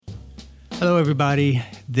Hello, everybody.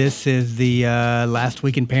 This is the Last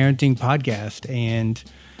Week in Parenting podcast, and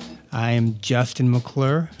I am Justin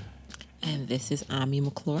McClure. And this is Ami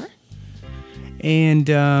McClure. And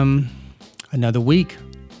another week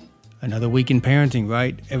in parenting,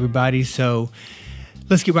 right, everybody? So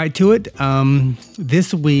let's get right to it.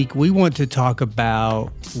 This week, we want to talk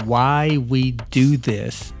about why we do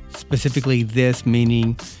this, specifically this,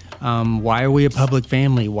 meaning why are we a public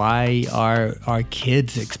family? Why are our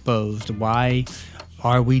kids exposed? Why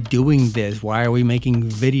are we doing this? Why are we making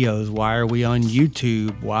videos? Why are we on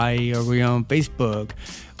YouTube? Why are we on Facebook?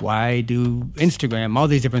 Why do Instagram? All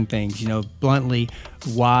these different things. You know, bluntly,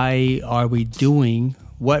 why are we doing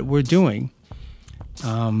what we're doing?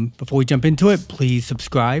 Before we jump into it, please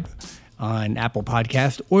subscribe on Apple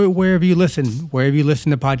Podcast or wherever you listen. Wherever you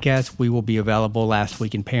listen to podcasts, we will be available Last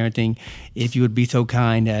Week in Parenting. If you would be so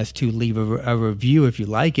kind as to leave a review if you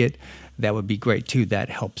like it, that would be great too.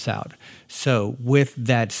 That helps out. So with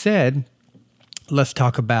that said, let's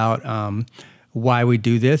talk about why we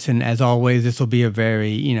do this. And as always, this will be a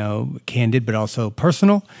very, candid but also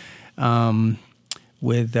personal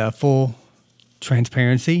with full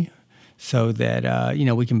transparency so that,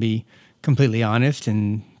 we can be completely honest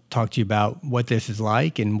and talk to you about what this is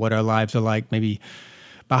like and what our lives are like, maybe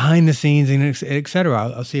behind the scenes, and et cetera.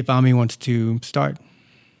 I'll see if Ami wants to start.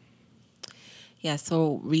 Yeah,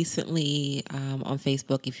 so recently on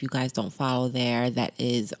Facebook, if you guys don't follow there, that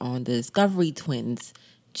is on the Discovery Twins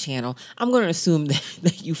channel. I'm going to assume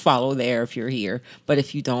that you follow there if you're here, but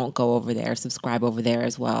if you don't, go over there, subscribe over there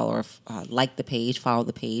as well, or like the page, follow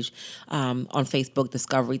the page on Facebook,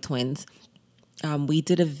 Discovery Twins. We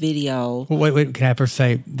did a video. Wait, can I first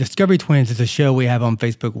say, Discovery Twins is a show we have on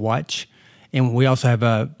Facebook Watch, and we also have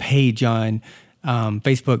a page on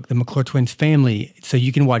Facebook, the McClure Twins Family, so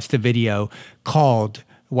you can watch the video called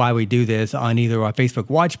Why We Do This on either our Facebook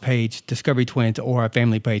Watch page, Discovery Twins, or our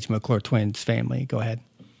family page, McClure Twins Family. Go ahead.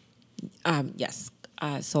 Yes.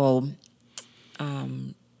 I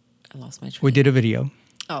lost my train. We did a video.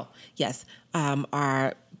 Oh, yes.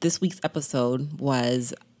 This week's episode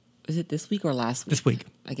was it this week or last week? This week.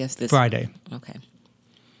 I guess this Friday. Week. Okay.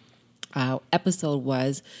 Our episode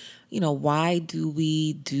was, why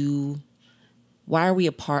are we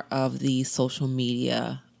a part of the social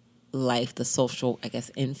media life, the social,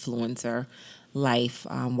 influencer life?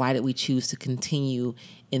 Why did we choose to continue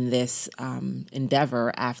in this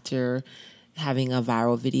endeavor after having a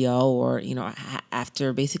viral video or,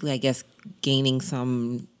 after basically, gaining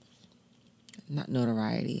some, not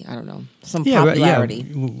notoriety, I don't know, some popularity.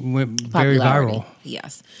 Went very viral.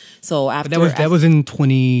 Yes. So after that was in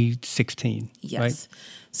 2016. Yes. Right?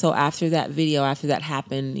 So after that video, after that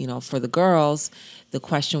happened, for the girls, the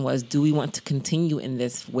question was, do we want to continue in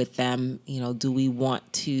this with them? Do we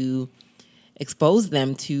want to expose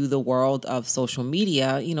them to the world of social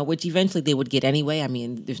media, which eventually they would get anyway. I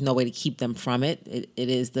mean, there's no way to keep them from it. It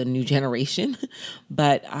is the new generation.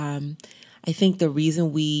 But I think the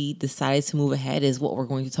reason we decided to move ahead is what we're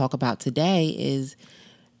going to talk about today is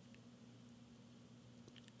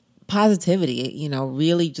positivity,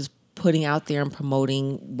 really just putting out there and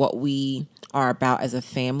promoting what we are about as a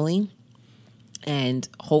family and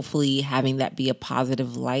hopefully having that be a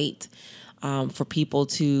positive light for people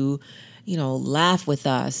to, laugh with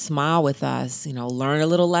us, smile with us, learn a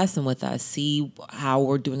little lesson with us, see how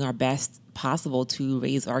we're doing our best possible to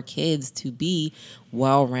raise our kids to be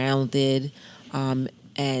well-rounded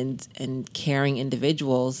and caring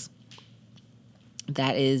individuals.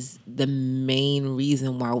 That is the main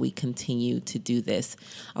reason why we continue to do this.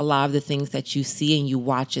 A lot of the things that you see and you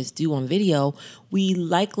watch us do on video, we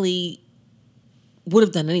likely would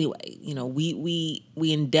have done anyway. We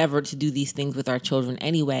endeavor to do these things with our children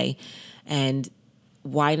anyway. And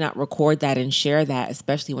why not record that and share that,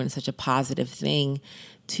 especially when it's such a positive thing,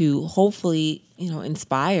 to hopefully,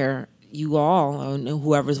 inspire you all and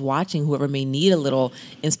whoever's watching, whoever may need a little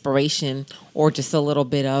inspiration or just a little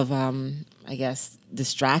bit of,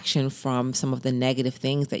 distraction from some of the negative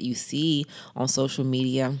things that you see on social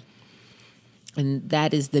media. And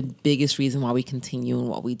that is the biggest reason why we continue in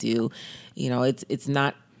what we do. It's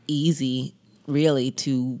not easy, really,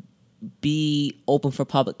 to be open for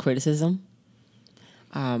public criticism.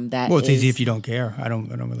 It's easy if you don't care. I don't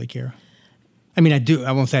really care. I mean, I do.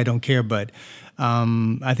 I won't say I don't care, but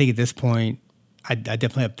I think at this point, I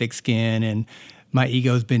definitely have thick skin, and my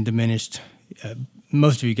ego's been diminished.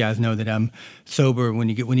 Most of you guys know that I'm sober. When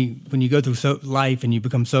you go through life and you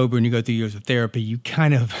become sober and you go through years of therapy, you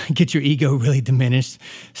kind of get your ego really diminished.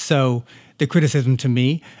 So the criticism to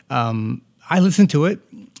me, I listen to it,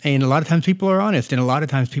 and a lot of times people are honest, and a lot of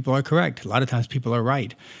times people are correct. A lot of times people are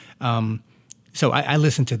right. So I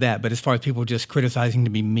listen to that, but as far as people just criticizing to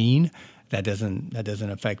be mean, that doesn't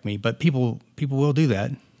affect me. But people will do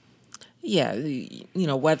that. Yeah,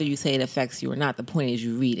 whether you say it affects you or not, the point is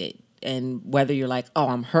you read it. And whether you're like, oh,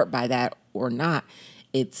 I'm hurt by that or not,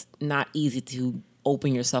 it's not easy to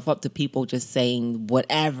open yourself up to people just saying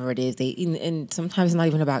whatever it is. And sometimes it's not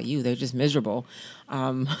even about you. They're just miserable.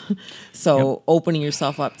 So opening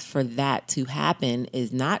yourself up for that to happen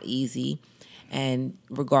is not easy. And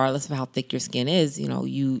regardless of how thick your skin is,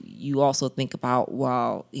 you also think about,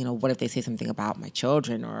 well, what if they say something about my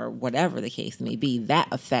children or whatever the case may be? That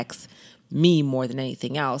affects me more than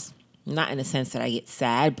anything else. Not in the sense that I get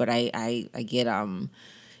sad, but I get, I'm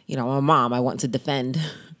a mom. I want to defend,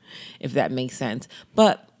 if that makes sense.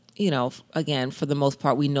 But, again, for the most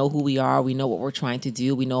part, we know who we are. We know what we're trying to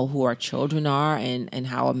do. We know who our children are and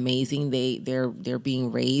how amazing they're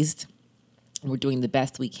being raised. We're doing the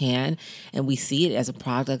best we can, and we see it as a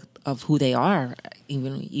product of who they are.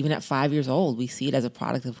 Even at 5 years old, we see it as a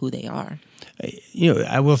product of who they are.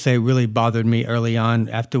 I will say it really bothered me early on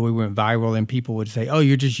after we went viral, and people would say, oh,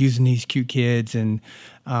 you're just using these cute kids. And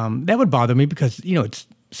that would bother me because, it's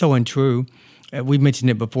so untrue. We mentioned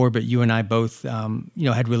it before, but you and I both,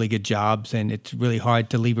 had really good jobs, and it's really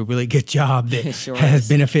hard to leave a really good job that sure has is.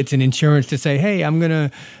 benefits and insurance to say, hey, I'm going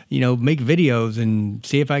to, make videos and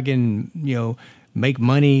see if I can, make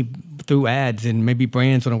money through ads, and maybe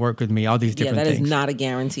brands want to work with me, all these different things. Yeah, that is not a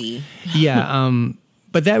guarantee.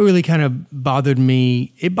 But that really kind of bothered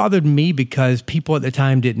me. It bothered me because people at the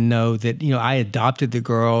time didn't know that, I adopted the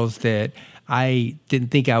girls, that I didn't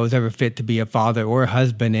think I was ever fit to be a father or a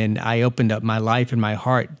husband, and I opened up my life and my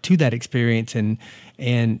heart to that experience, and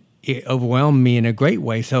it overwhelmed me in a great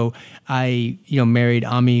way. So I, married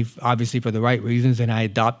Ami obviously for the right reasons, and I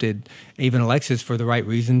adopted even Alexis for the right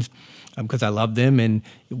reasons because I love them, and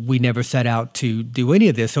we never set out to do any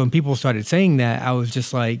of this. So when people started saying that, I was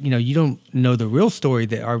just like, you don't know the real story,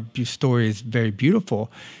 that our story is very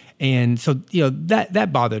beautiful. And so, that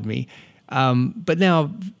bothered me. But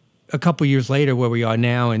now, a couple years later, where we are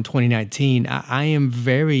now in 2019, I am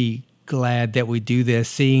very glad that we do this,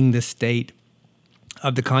 seeing the state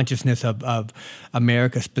of the consciousness of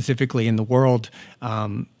America, specifically in the world,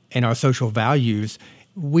 and our social values.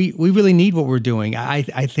 We really need what we're doing. I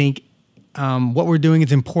think what we're doing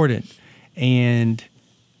is important, and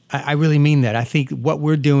I really mean that. I think what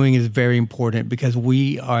we're doing is very important because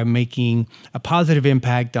we are making a positive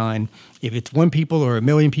impact on, if it's 1 people or 1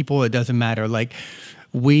 million people, it doesn't matter. Like,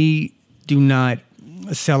 we do not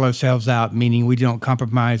sell ourselves out, meaning we don't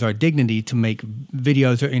compromise our dignity to make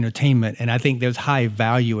videos or entertainment. And I think there's high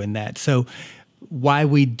value in that. So why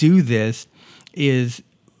we do this is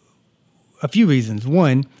a few reasons.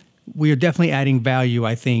 One, we are definitely adding value,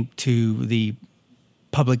 I think, to the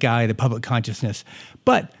public eye, the public consciousness.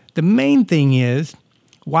 But the main thing is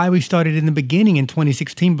why we started in the beginning in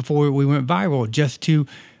 2016 before we went viral, just to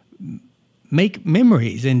make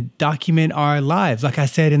memories and document our lives. Like I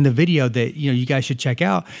said in the video that, you guys should check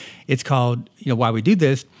out, it's called, Why We Do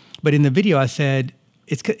This. But in the video I said,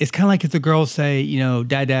 it's kind of like if the girls say,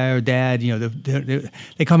 dad or dad,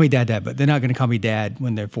 they call me dad, but they're not going to call me dad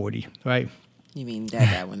when they're 40, right? You mean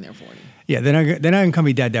dad when they're 40? Yeah, they're not going to call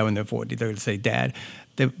me dad when they're 40. They're going to say dad.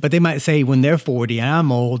 But they might say when they're 40 and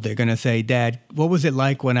I'm old, they're going to say, Dad, what was it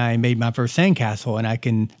like when I made my first sandcastle? And I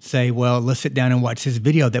can say, well, let's sit down and watch this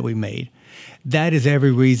video that we made. That is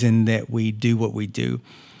every reason that we do what we do.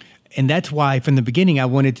 And that's why from the beginning, I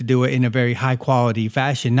wanted to do it in a very high quality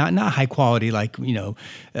fashion, not high quality like,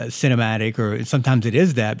 cinematic, or sometimes it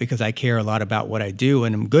is that because I care a lot about what I do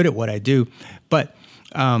and I'm good at what I do. But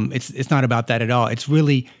it's not about that at all. It's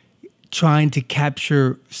really trying to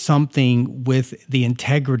capture something with the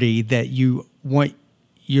integrity that you want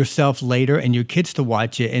yourself later and your kids to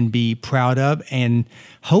watch it and be proud of. And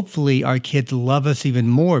hopefully our kids love us even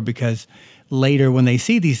more because later when they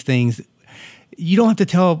see these things, you don't have to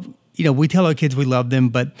tell, we tell our kids we love them,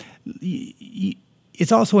 but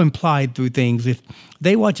it's also implied through things. If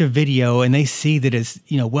they watch a video and they see that it's,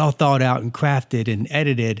 well thought out and crafted and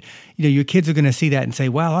edited, your kids are going to see that and say,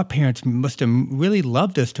 wow, our parents must have really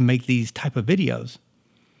loved us to make these type of videos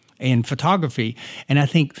and photography. And I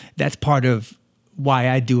think that's part of why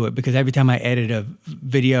I do it, because every time I edit a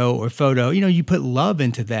video or photo, you put love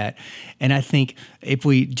into that. And I think if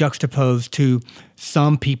we juxtapose to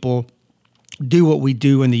some people do what we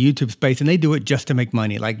do in the YouTube space, and they do it just to make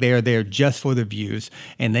money. Like they are there just for the views,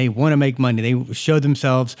 and they want to make money. They show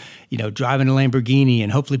themselves, driving a Lamborghini,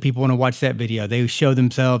 and hopefully people want to watch that video. They show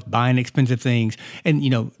themselves buying expensive things,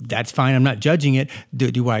 and that's fine. I'm not judging it.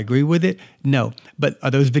 Do I agree with it? No. But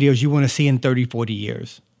are those videos you want to see in 30, 40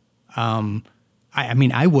 years? I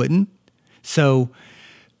mean, I wouldn't. So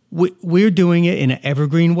we're doing it in an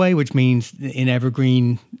evergreen way, which means in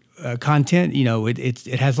evergreen content,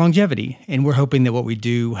 it has longevity, and we're hoping that what we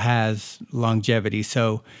do has longevity.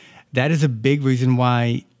 So that is a big reason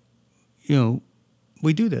why,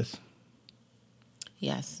 we do this.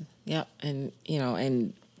 Yes. Yep. And,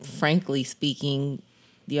 and frankly speaking,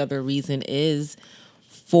 the other reason is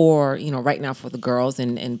for, right now for the girls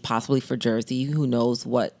and possibly for Jersey, who knows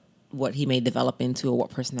what he may develop into or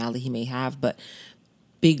what personality he may have. But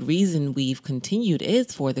big reason we've continued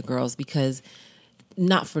is for the girls, because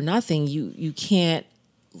not for nothing, you can't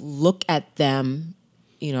look at them,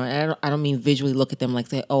 and I don't mean visually look at them like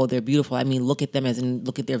say, oh, they're beautiful. I mean, look at them as in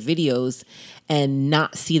look at their videos and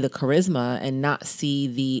not see the charisma and not see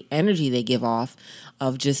the energy they give off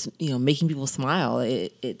of just, making people smile.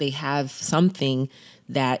 They have something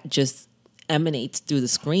that just emanates through the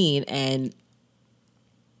screen and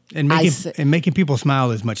making people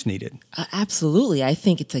smile is much needed. Absolutely. I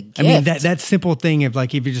think it's a gift. I mean, that simple thing of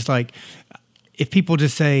like, if you're just like, if people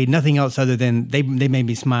just say nothing else other than they made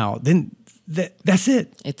me smile, then that's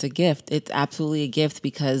it. It's a gift. It's absolutely a gift,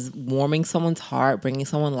 because warming someone's heart, bringing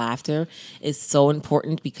someone laughter is so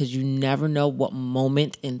important, because you never know what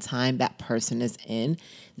moment in time that person is in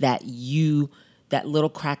that little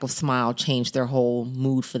crack of smile changed their whole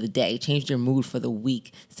mood for the day, changed their mood for the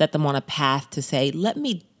week, set them on a path to say, let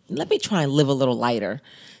me try and live a little lighter.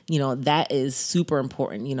 That is super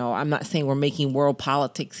important. I'm not saying we're making world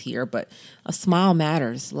politics here, but a smile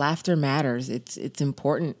matters. Laughter matters. It's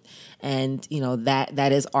important. And,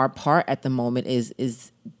 that is our part at the moment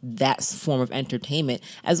is that form of entertainment,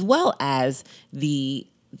 as well as the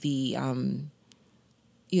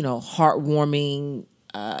heartwarming,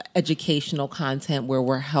 educational content where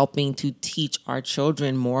we're helping to teach our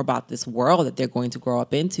children more about this world that they're going to grow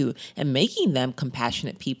up into and making them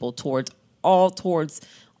compassionate people towards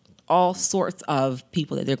all sorts of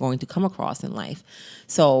people that they're going to come across in life.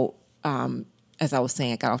 So, as I was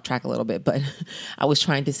saying, I got off track a little bit, but I was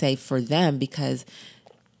trying to say for them, because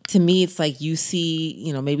to me, it's like you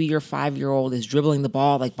see, maybe your 5-year-old is dribbling the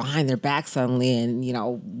ball like behind their back suddenly and,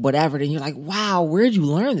 whatever. And you're like, wow, where'd you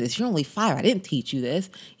learn this? You're only 5. I didn't teach you this.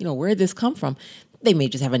 Where'd this come from? They may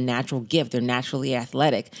just have a natural gift. They're naturally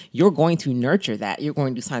athletic. You're going to nurture that. You're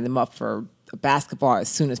going to sign them up for basketball as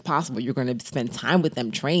soon as possible. You're going to spend time with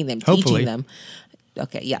them, train them, Hopefully. teaching them.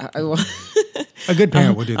 Okay, yeah. A good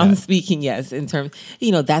parent will do that. I'm speaking, yes, in terms,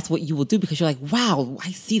 that's what you will do, because you're like, wow,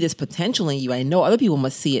 I see this potential in you. I know other people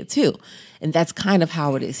must see it too. And that's kind of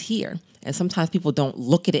how it is here. And sometimes people don't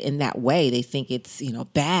look at it in that way. They think it's,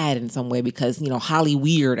 bad in some way because, Holly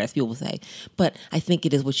weird, as people say. But I think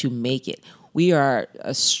it is what you make it. We are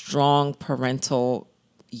a strong parental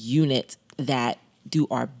unit that do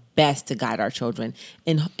our best to guide our children.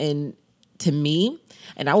 And to me,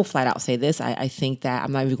 and I will flat out say this, I think that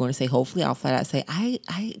I'm not even going to say hopefully, I'll flat out say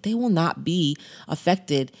they will not be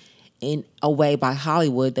affected in a way by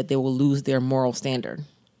Hollywood that they will lose their moral standard.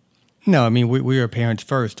 No, I mean, we are parents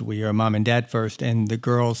first. We are mom and dad first. And the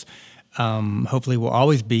girls hopefully will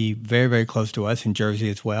always be very, very close to us in Jersey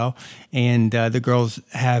as well. And the girls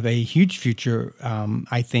have a huge future,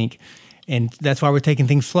 I think. And that's why we're taking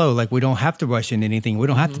things slow. Like, we don't have to rush into anything. We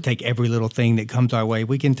don't have to take every little thing that comes our way.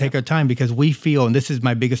 We can take our time, because we feel, and this is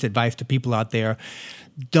my biggest advice to people out there,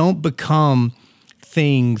 don't become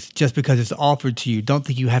things just because it's offered to you. Don't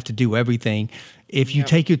think you have to do everything. If you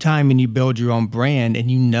take your time and you build your own brand and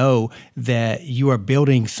you know that you are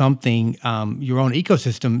building something, your own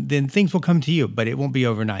ecosystem, then things will come to you, but it won't be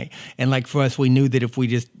overnight. And like for us, we knew that if we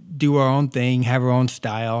just do our own thing, have our own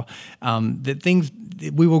style,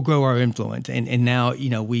 we will grow our influence. And now,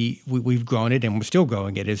 we've grown it and we're still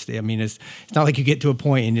growing it. It's not like you get to a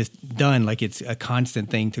point and it's done. Like, it's a constant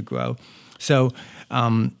thing to grow. So,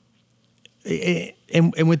 and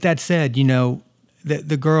with that said,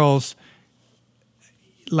 the girls,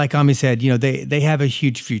 like Ami said, they have a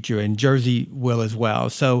huge future, and Jersey will as well.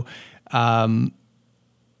 So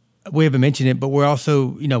we haven't mentioned it, but we're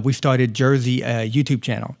also, we started Jersey YouTube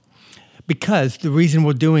channel, because the reason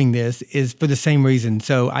we're doing this is for the same reason.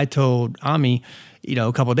 So I told Ami,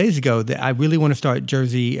 a couple of days ago that I really want to start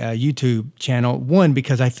Jersey YouTube channel. One,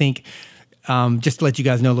 because I think, just to let you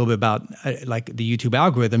guys know a little bit about like the YouTube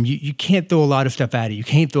algorithm, you can't throw a lot of stuff at it. You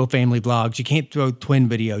can't throw family vlogs. You can't throw twin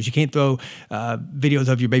videos. You can't throw videos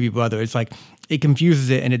of your baby brother. It's like, it confuses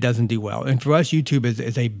it and it doesn't do well. And for us, YouTube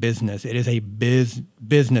is a business. It is a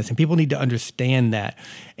business, and people need to understand that.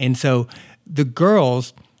 And so the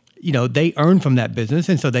girls, they earn from that business,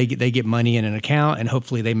 and so they get money in an account, and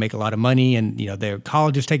hopefully they make a lot of money, and their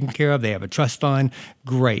college is taken care of. They have a trust fund.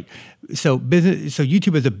 Great. So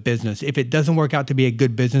YouTube is a business. If it doesn't work out to be a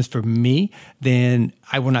good business for me, then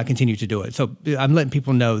I will not continue to do it. So I'm letting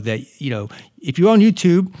people know that if you're on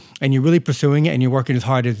YouTube and you're really pursuing it and you're working as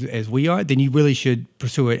hard as we are, then you really should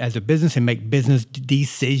pursue it as a business and make business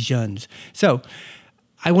decisions. So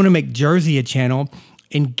I want to make Jersey a channel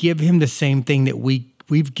and give him the same thing that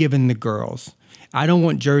we've given the girls. I don't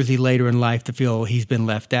want Jersey later in life to feel he's been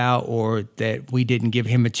left out or that we didn't give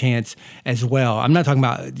him a chance as well. I'm not talking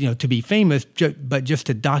about, to be famous, but just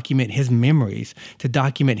to document his memories, to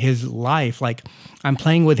document his life. Like, I'm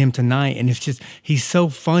playing with him tonight, and it's just, he's so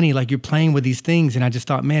funny. Like, you're playing with these things, and I just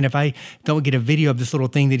thought, man, if I don't get a video of this little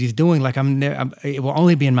thing that he's doing, like, it will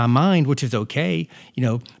only be in my mind, which is okay.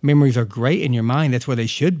 Memories are great in your mind. That's where they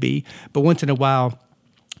should be. But once in a while,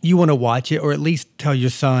 you want to watch it, or at least tell your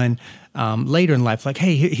son later in life, like,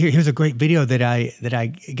 hey, here's a great video that I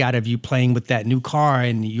got of you playing with that new car,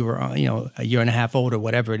 and you were a year and a half old or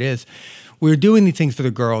whatever it is. We're doing these things for the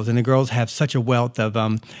girls, and the girls have such a wealth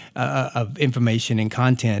of information and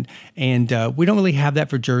content, and we don't really have that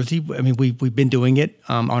for Jersey. I mean, we've been doing it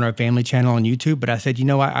on our family channel on YouTube, but I said,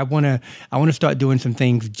 I want to start doing some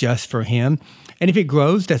things just for him. And if it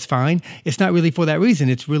grows, that's fine. It's not really for that reason.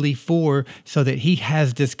 It's really so that he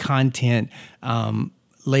has this content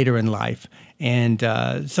later in life. And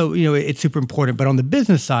so, it's super important. But on the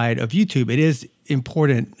business side of YouTube, it is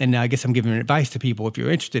important, and I guess I'm giving advice to people if you're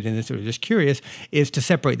interested in this or just curious, is to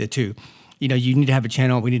separate the two. You need to have a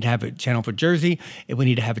channel. We need to have a channel for Jersey, and we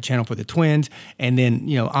need to have a channel for the twins. And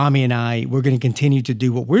then, Ami and I, we're going to continue to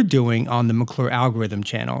do what we're doing on the McClure Algorithm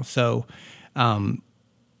channel. So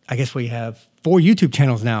I guess we have 4 YouTube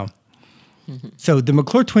channels now. So the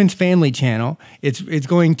McClure Twins family channel, it's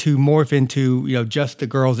going to morph into just the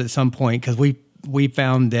girls at some point, because we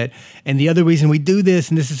found that, and the other reason we do this,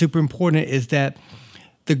 and this is super important, is that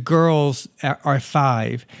the girls are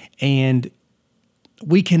 5, and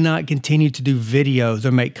we cannot continue to do videos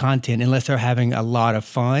or make content unless they're having a lot of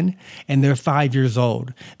fun, and they're 5 years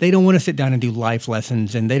old. They don't want to sit down and do life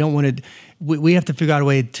lessons, and they don't want to. We have to figure out a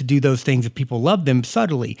way to do those things if people love them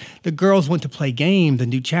subtly. The girls want to play games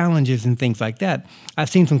and do challenges and things like that. I've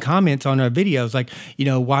seen some comments on our videos like,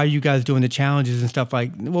 why are you guys doing the challenges and stuff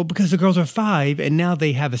like? Well, because the girls are 5 and now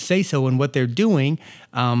they have a say-so in what they're doing.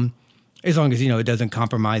 As long as, it doesn't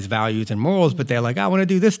compromise values and morals, but they're like, I want to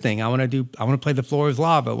do this thing. I want to play The Floor is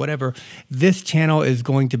Lava, whatever. This channel is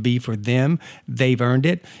going to be for them. They've earned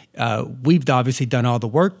it. We've obviously done all the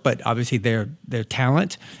work, but obviously they're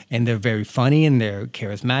talent, and they're very funny, and they're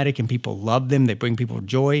charismatic, and people love them. They bring people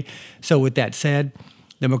joy. So with that said,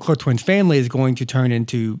 the McClure Twins family is going to turn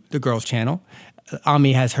into the girls' channel.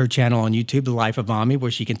 Ami has her channel on YouTube, The Life of Ami,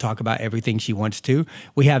 where she can talk about everything she wants to.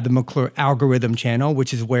 We have the McClure Algorithm channel,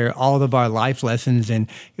 which is where all of our life lessons and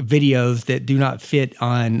videos that do not fit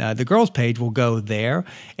on the girls' page will go there.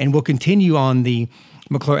 And we'll continue on the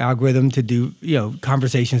McClure Algorithm to do,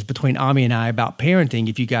 conversations between Ami and I about parenting,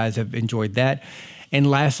 if you guys have enjoyed that.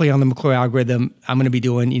 And lastly, on the McClure Algorithm, I'm going to be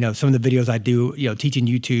doing, some of the videos I do, teaching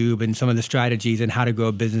YouTube and some of the strategies and how to grow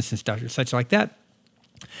a business and stuff, such like that.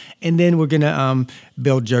 And then we're going to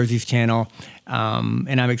build Jersey's channel,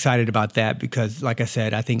 and I'm excited about that because, like I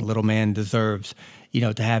said, I think little man deserves,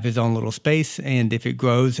 to have his own little space. And if it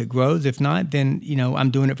grows, it grows. If not, then,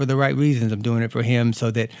 I'm doing it for the right reasons. I'm doing it for him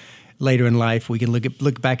so that later in life we can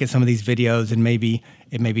look back at some of these videos and maybe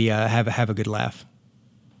have a good laugh.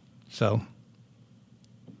 So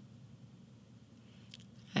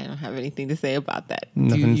I don't have anything to say about that.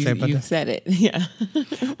 Nothing to say about that? You said it, yeah.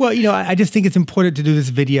 Well, I just think it's important to do this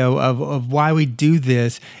video of why we do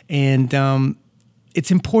this, and it's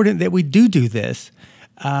important that we do this.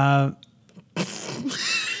 I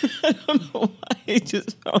don't know why you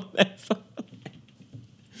just found that so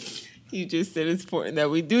You just said it's important that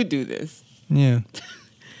we do this. Yeah.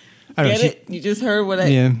 I Get it? You just heard what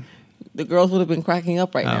Yeah. The girls would have been cracking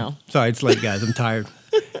up right now. Sorry, it's late, guys. I'm tired.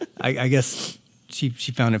 I guess she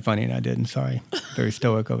found it funny and I didn't. Sorry. Very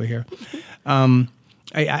stoic over here.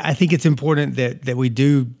 I think it's important that we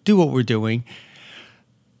do what we're doing.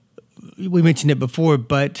 We mentioned it before,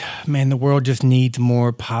 but man, the world just needs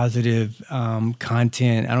more positive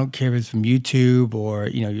content. I don't care if it's from YouTube or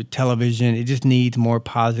your television. It just needs more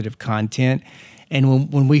positive content.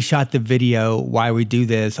 And when we shot the video, Why We Do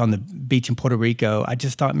This, on the beach in Puerto Rico, I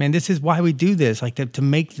just thought, man, this is why we do this. Like to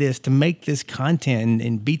make this content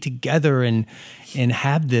and be together and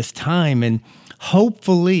have this time. And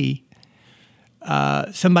hopefully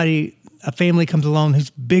somebody a family comes along who's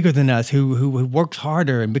bigger than us, who works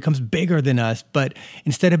harder and becomes bigger than us. But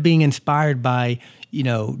instead of being inspired by,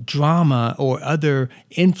 drama or other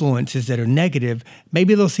influences that are negative,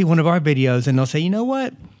 maybe they'll see one of our videos and they'll say, you know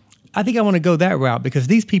what? I think I want to go that route because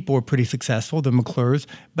these people are pretty successful, the McClures,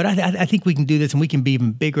 but I think we can do this and we can be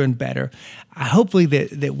even bigger and better. Hopefully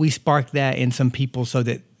that we spark that in some people so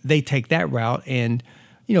that they take that route and,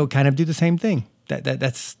 kind of do the same thing.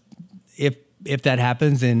 That's if that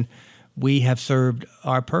happens, then we have served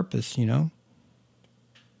our purpose, I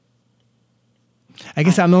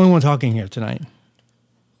guess I'm the only one talking here tonight.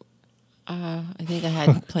 I think I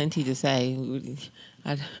had plenty to say.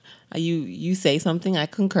 You say something, I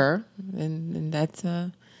concur, and that's.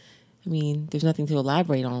 There's nothing to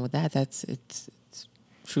elaborate on with that. It's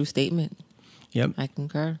true statement. Yep, I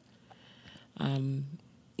concur.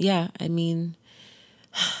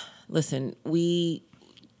 Listen, we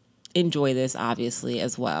enjoy this obviously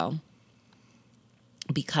as well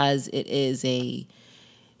because it is a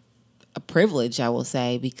privilege, I will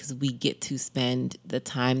say, because we get to spend the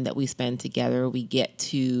time that we spend together. We get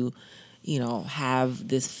to, have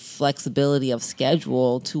this flexibility of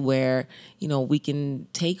schedule to where, we can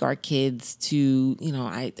take our kids to,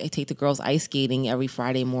 I take the girls ice skating every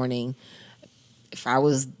Friday morning. If I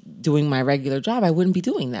was doing my regular job, I wouldn't be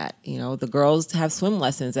doing that. The girls have swim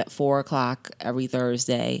lessons at 4:00 every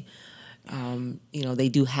Thursday. They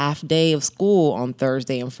do half day of school on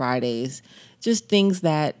Thursday and Fridays. Just things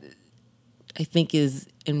that I think is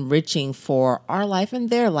enriching for our life and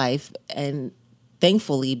their life, and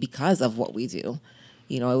thankfully because of what we do.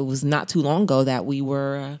 It was not too long ago that we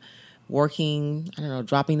were working,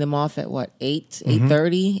 dropping them off at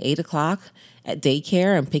 8:30, 8 o'clock at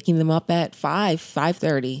daycare and picking them up at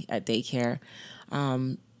 5:30 at daycare.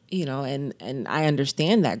 And I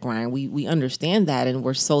understand that grind. We understand that, and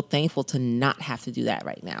we're so thankful to not have to do that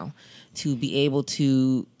right now, to be able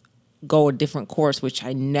to go a different course, which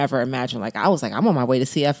I never imagined. Like, I was like, I'm on my way to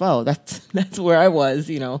CFO. That's where I was,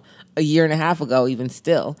 a year and a half ago, even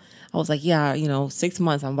still. I was like, 6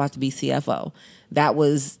 months, I'm about to be CFO. That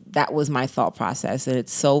was my thought process. And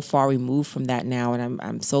it's so far removed from that now. And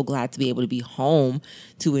I'm so glad to be able to be home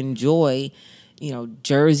to enjoy,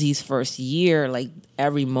 Jersey's first year, like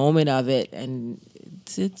every moment of it. And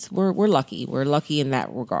we're lucky. We're lucky in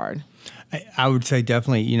that regard. I would say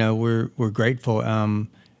definitely, we're grateful.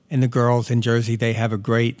 And the girls in Jersey, they have a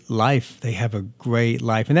great life.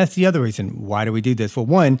 And that's the other reason. Why do we do this? Well,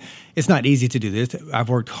 one, it's not easy to do this. I've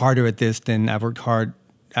worked harder at this than I've worked harder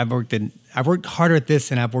at this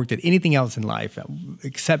than I've worked at anything else in life.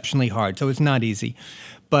 Exceptionally hard. So it's not easy.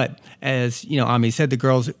 But as, Ami said, the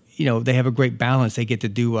girls, they have a great balance. They get to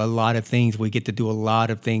do a lot of things. We get to do a lot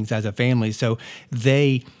of things as a family. So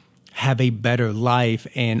they have a better life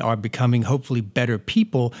and are becoming hopefully better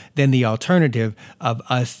people than the alternative of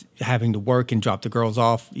us having to work and drop the girls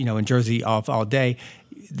off, in Jersey off all day.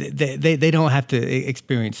 They don't have to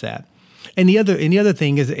experience that. And the other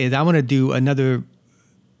thing is I want to do another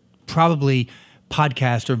probably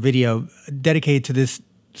podcast or video dedicated to this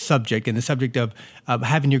subject and the subject of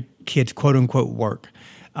having your kids quote unquote work.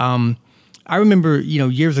 I remember,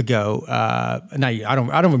 years ago, I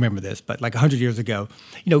don't remember this, but like 100 years ago,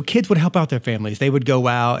 kids would help out their families. They would go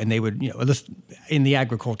out and they would, in the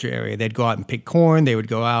agriculture area, they'd go out and pick corn. They would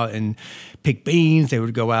go out and pick beans. They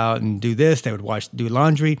would go out and do this. They would do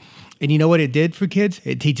laundry. And you know what it did for kids?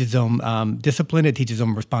 It teaches them discipline. It teaches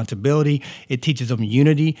them responsibility. It teaches them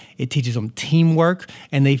unity. It teaches them teamwork.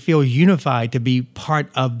 And they feel unified to be part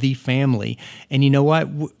of the family. And you know what?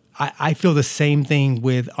 I feel the same thing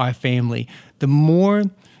with our family. The more,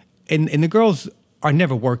 and the girls are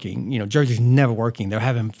never working, Jersey's never working. They're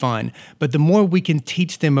having fun. But the more we can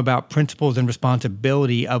teach them about principles and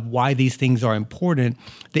responsibility of why these things are important,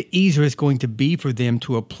 the easier it's going to be for them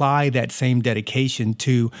to apply that same dedication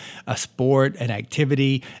to a sport, an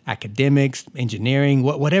activity, academics, engineering,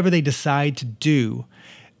 whatever they decide to do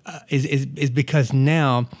is because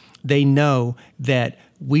now they know that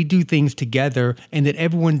we do things together and that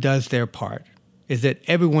everyone does their part.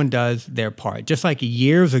 Just like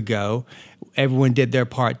years ago, everyone did their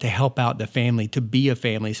part to help out the family, to be a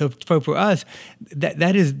family. So for us,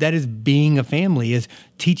 that is being a family, is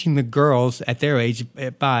teaching the girls at their age,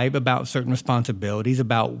 at 5, about certain responsibilities,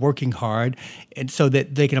 about working hard, and so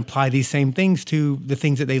that they can apply these same things to the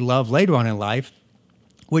things that they love later on in life,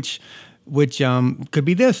 which could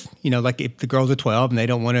be this, like if the girls are 12 and they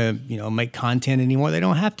don't want to, make content anymore, they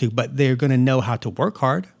don't have to, but they're going to know how to work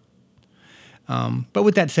hard. But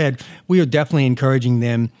with that said, we are definitely encouraging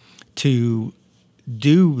them to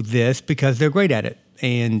do this because they're great at it.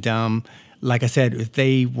 And like I said, if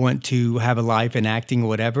they want to have a life in acting or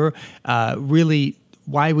whatever, really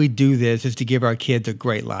why we do this is to give our kids a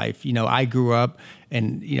great life. I grew up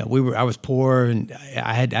and, I was poor and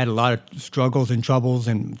I had a lot of struggles and troubles,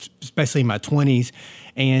 and especially in my 20s.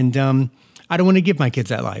 And I don't want to give my kids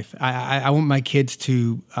that life. I want my kids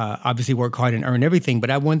to obviously work hard and earn everything, but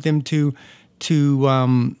I want them to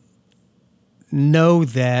know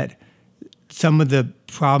that some of the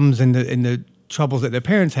problems and the troubles that their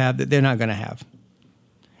parents have, that they're not going to have.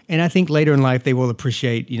 And I think later in life they will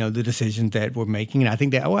appreciate, the decisions that we're making. And I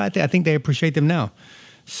think I think they appreciate them now.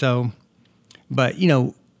 So, but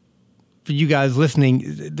for you guys listening,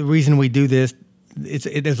 the reason we do this,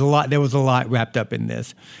 there's a lot. There was a lot wrapped up in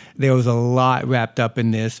this. There was a lot wrapped up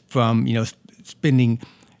in this from spending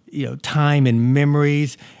time and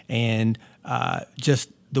memories and just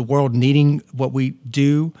the world needing what we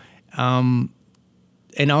do.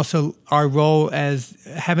 And also our role as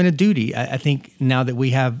having a duty. I think now that we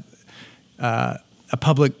have a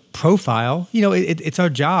public profile, it's our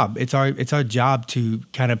job. It's our job to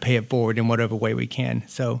kind of pay it forward in whatever way we can.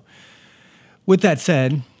 So with that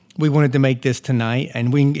said, we wanted to make this tonight,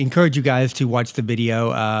 and we encourage you guys to watch the video,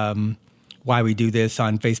 why we do this,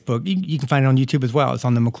 on Facebook. You can find it on YouTube as well. It's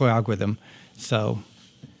on the McClure algorithm. So,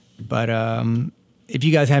 but if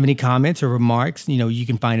you guys have any comments or remarks, you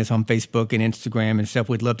can find us on Facebook and Instagram and stuff.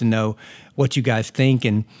 We'd love to know what you guys think.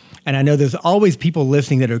 And I know there's always people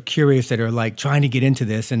listening that are curious, that are like trying to get into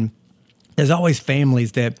this. And there's always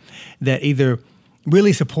families that either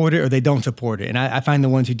really support it or they don't support it. And I find the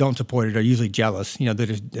ones who don't support it are usually jealous.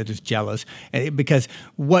 They're just jealous. Because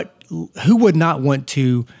who would not want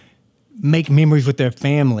to make memories with their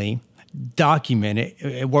family, document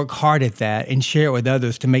it, work hard at that, and share it with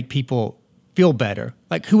others to make people feel better?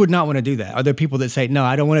 Like, who would not want to do that? Are there people that say, no,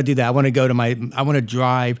 I don't want to do that. I want to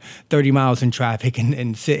drive 30 miles in traffic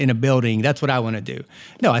and sit in a building. That's what I want to do.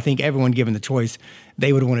 No, I think everyone given the choice,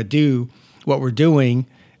 they would want to do what we're doing,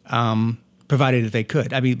 provided that they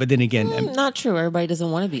could. I mean, but then again, not true. Everybody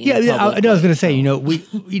doesn't want to be. Yeah, I was going to say,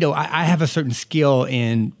 I have a certain skill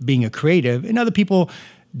in being a creative, and other people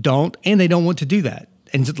don't, and they don't want to do that.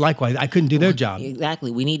 And likewise, I couldn't do their job.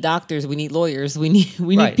 Exactly. We need doctors. We need lawyers. We need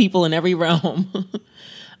Right. people in every realm.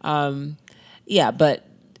 But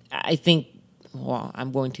I think,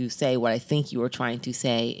 I'm going to say what I think you were trying to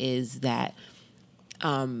say is that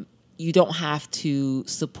you don't have to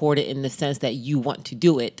support it in the sense that you want to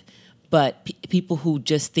do it, but people who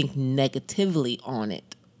just think negatively on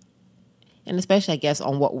it, and especially, I guess,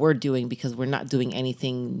 on what we're doing, because we're not doing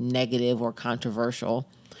anything negative or controversial,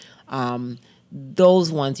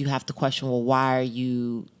 those ones you have to question, well, why are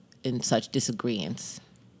you in such disagreements?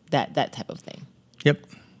 That type of thing.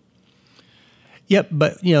 Yep.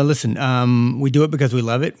 But, listen, we do it because we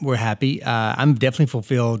love it. We're happy. I'm definitely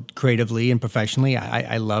fulfilled creatively and professionally.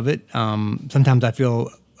 I love it. Sometimes I feel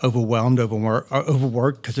overwhelmed,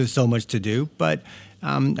 overworked because there's so much to do. But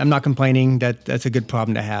I'm not complaining. That's a good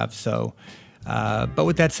problem to have. So, but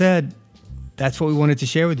with that said, that's what we wanted to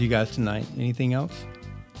share with you guys tonight. Anything else?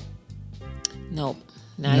 Nope.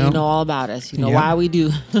 Now you know all about us. You know why we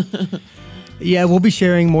do. Yeah, we'll be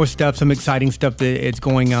sharing more stuff, some exciting stuff that it's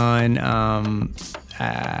going on.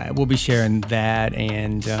 We'll be sharing that.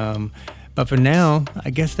 And but for now,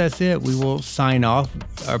 I guess that's it. We will sign off.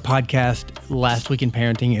 Our podcast, Last Week in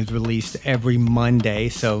Parenting, is released every Monday.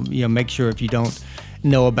 So, make sure if you don't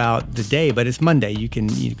know about the day, but it's Monday, you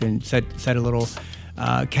can set a little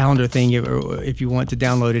calendar thing if you want to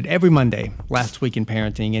download it every Monday, Last Week in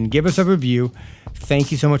Parenting, and give us a review.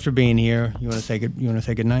 Thank you so much for being here. You want to say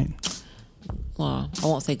good night? Well, I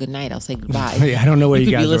won't say good night. I'll say goodbye. I don't know where you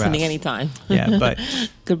guys are at. You could be listening anytime. Yeah, but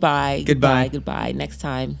Goodbye. Goodbye. Goodbye. Next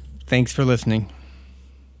time. Thanks for listening.